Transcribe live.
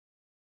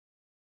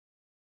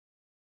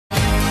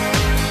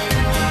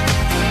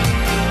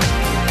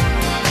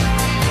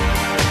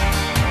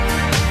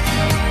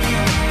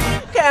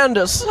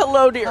Candis.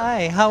 Hello, dear.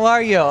 Hi, how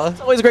are you?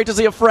 It's always great to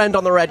see a friend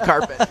on the red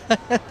carpet.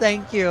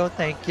 Thank you,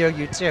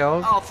 you too.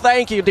 Oh,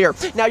 thank you, dear.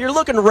 Now, you're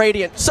looking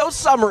radiant, so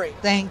summery.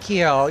 Thank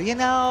you. You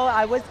know,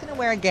 I was going to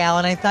wear a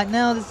gown, and I thought,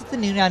 no, this is the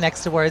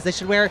NewNowNext Awards. I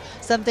should wear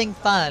something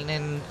fun,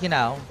 and, you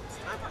know.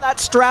 That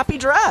strappy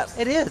dress.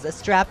 It is, a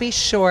strappy,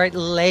 short,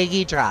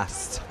 leggy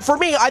dress. For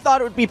me, I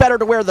thought it would be better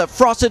to wear the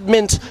frosted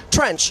mint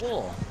trench.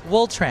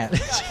 Wool trench.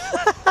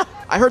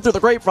 I heard through the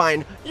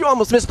grapevine, you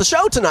almost missed the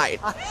show tonight.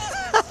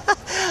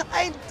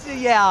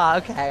 Yeah,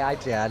 okay, I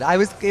did.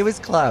 It was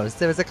close.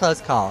 It was a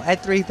close call.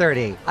 At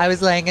 3:30, I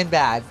was laying in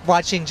bed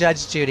watching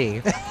Judge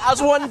Judy.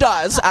 As one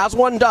does, as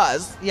one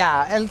does.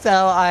 Yeah, and so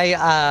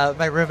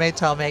my roommate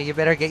told me, you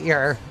better get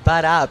your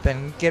butt up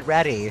and get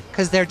ready,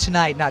 because they're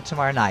tonight, not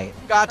tomorrow night.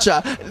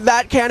 Gotcha.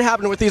 That can't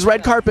happen with these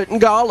red carpet and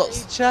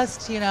galas.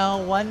 Just, you know,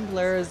 one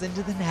blurs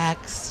into the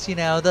next, you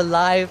know, the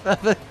life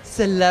of a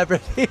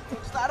celebrity.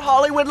 It's that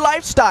Hollywood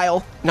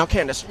lifestyle. Now,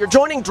 Candis, you're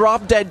joining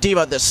Drop Dead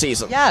Diva this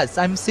season. Yes,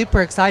 I'm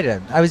super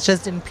excited. I was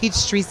just in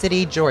Peachtree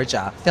City,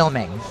 Georgia,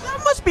 filming.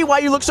 That must be why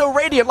you look so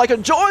radiant, like a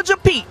Georgia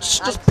peach.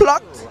 Just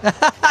plucked.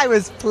 I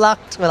was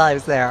plucked while I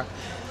was there.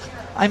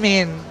 I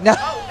mean, no.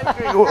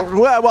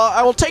 Well,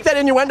 I will take that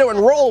innuendo and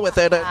roll with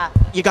it.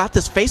 You got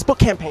this Facebook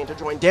campaign to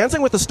join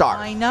Dancing with the Stars.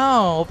 I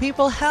know.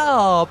 People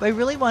help. I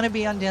really want to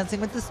be on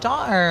Dancing with the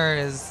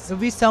Stars. It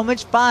would be so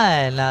much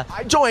fun.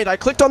 I joined. I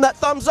clicked on that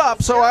thumbs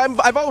up, so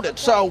I voted.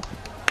 So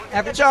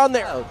get you on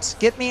there. Vote.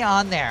 Get me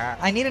on there.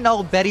 I need an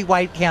old Betty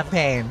White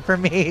campaign for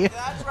me.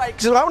 That's right,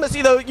 because I want to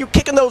see you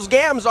kicking those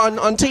gams on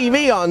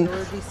TV. It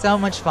would be so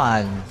much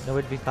fun. It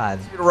would be fun.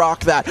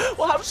 Rock that.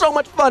 We'll have so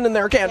much fun in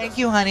there, Candis. Thank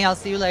you, honey. I'll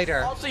see you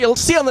later. I'll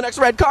see you on the next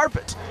red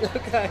carpet.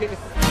 Okay.